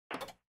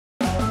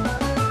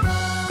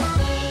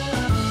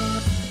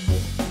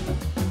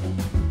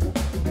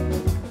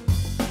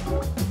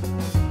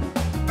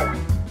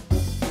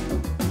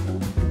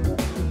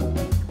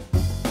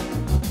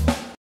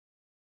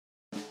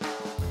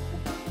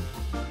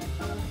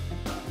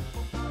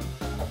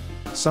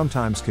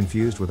Sometimes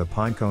confused with a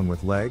pinecone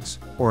with legs,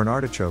 or an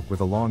artichoke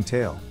with a long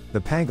tail,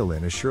 the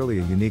pangolin is surely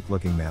a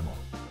unique-looking mammal.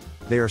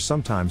 They are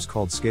sometimes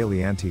called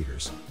scaly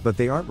anteaters, but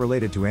they aren't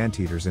related to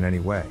anteaters in any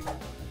way.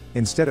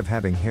 Instead of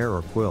having hair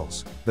or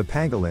quills, the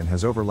pangolin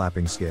has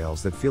overlapping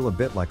scales that feel a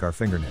bit like our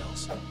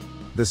fingernails.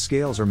 The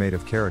scales are made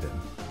of keratin,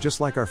 just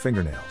like our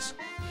fingernails.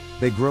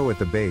 They grow at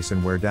the base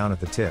and wear down at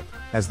the tip,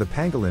 as the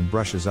pangolin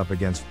brushes up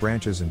against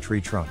branches and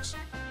tree trunks.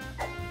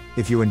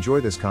 If you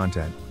enjoy this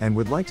content, and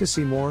would like to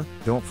see more,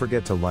 don't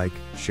forget to like,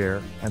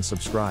 share, and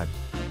subscribe.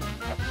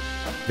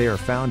 They are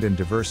found in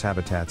diverse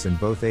habitats in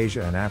both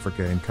Asia and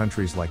Africa in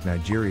countries like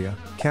Nigeria,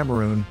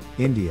 Cameroon,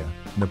 India,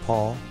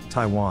 Nepal,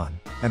 Taiwan,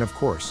 and of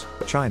course,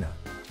 China.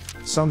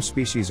 Some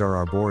species are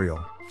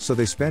arboreal, so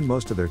they spend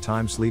most of their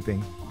time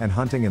sleeping, and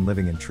hunting and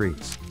living in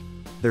trees.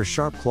 Their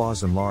sharp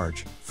claws and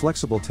large,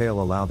 flexible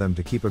tail allow them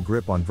to keep a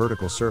grip on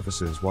vertical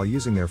surfaces while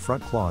using their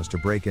front claws to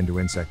break into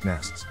insect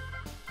nests.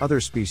 Other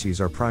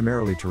species are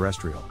primarily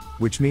terrestrial,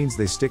 which means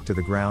they stick to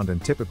the ground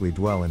and typically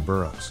dwell in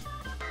burrows.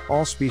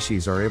 All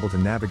species are able to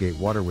navigate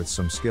water with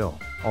some skill,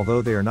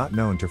 although they are not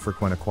known to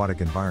frequent aquatic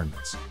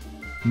environments.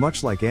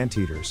 Much like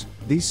anteaters,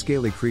 these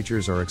scaly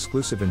creatures are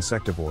exclusive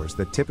insectivores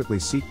that typically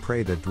seek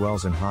prey that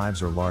dwells in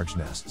hives or large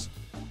nests.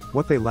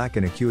 What they lack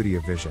in acuity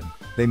of vision,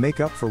 they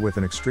make up for with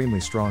an extremely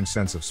strong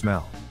sense of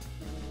smell.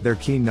 Their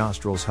keen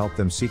nostrils help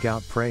them seek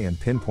out prey and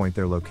pinpoint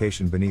their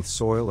location beneath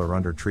soil or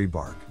under tree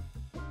bark.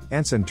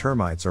 Ants and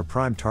termites are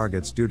prime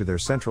targets due to their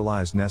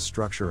centralized nest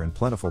structure and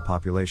plentiful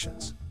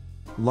populations.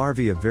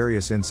 Larvae of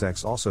various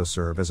insects also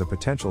serve as a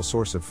potential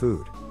source of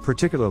food,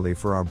 particularly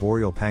for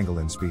arboreal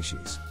pangolin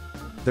species.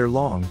 Their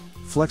long,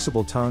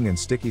 flexible tongue and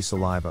sticky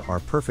saliva are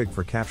perfect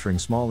for capturing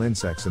small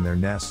insects in their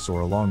nests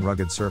or along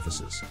rugged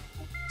surfaces.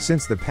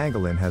 Since the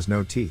pangolin has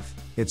no teeth,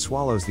 it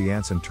swallows the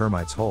ants and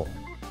termites whole.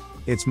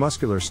 Its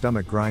muscular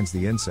stomach grinds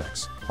the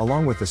insects,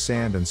 along with the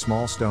sand and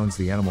small stones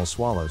the animal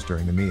swallows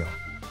during the meal.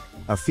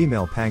 A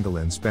female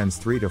pangolin spends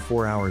 3 to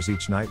 4 hours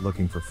each night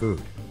looking for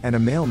food, and a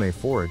male may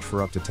forage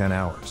for up to 10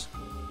 hours.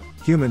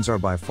 Humans are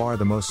by far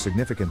the most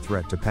significant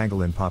threat to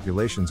pangolin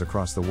populations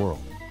across the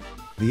world.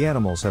 The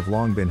animals have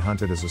long been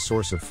hunted as a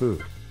source of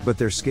food, but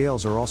their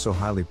scales are also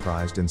highly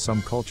prized in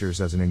some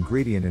cultures as an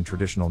ingredient in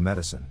traditional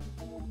medicine.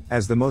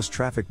 As the most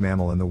trafficked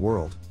mammal in the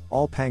world,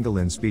 all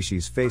pangolin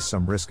species face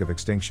some risk of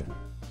extinction.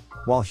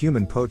 While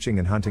human poaching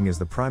and hunting is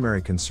the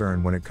primary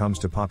concern when it comes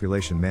to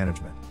population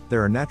management,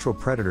 there are natural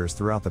predators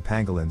throughout the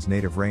pangolin's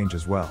native range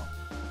as well.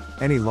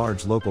 Any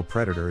large local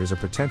predator is a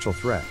potential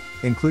threat,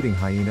 including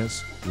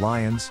hyenas,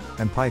 lions,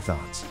 and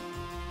pythons.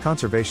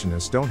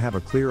 Conservationists don't have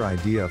a clear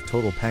idea of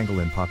total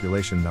pangolin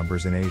population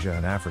numbers in Asia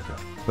and Africa,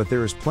 but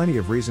there is plenty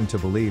of reason to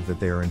believe that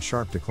they are in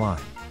sharp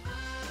decline.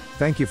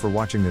 Thank you for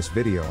watching this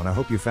video and I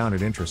hope you found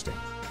it interesting.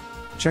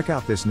 Check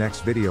out this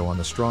next video on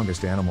the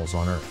strongest animals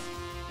on Earth.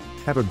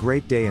 Have a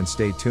great day and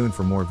stay tuned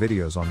for more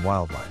videos on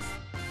wildlife.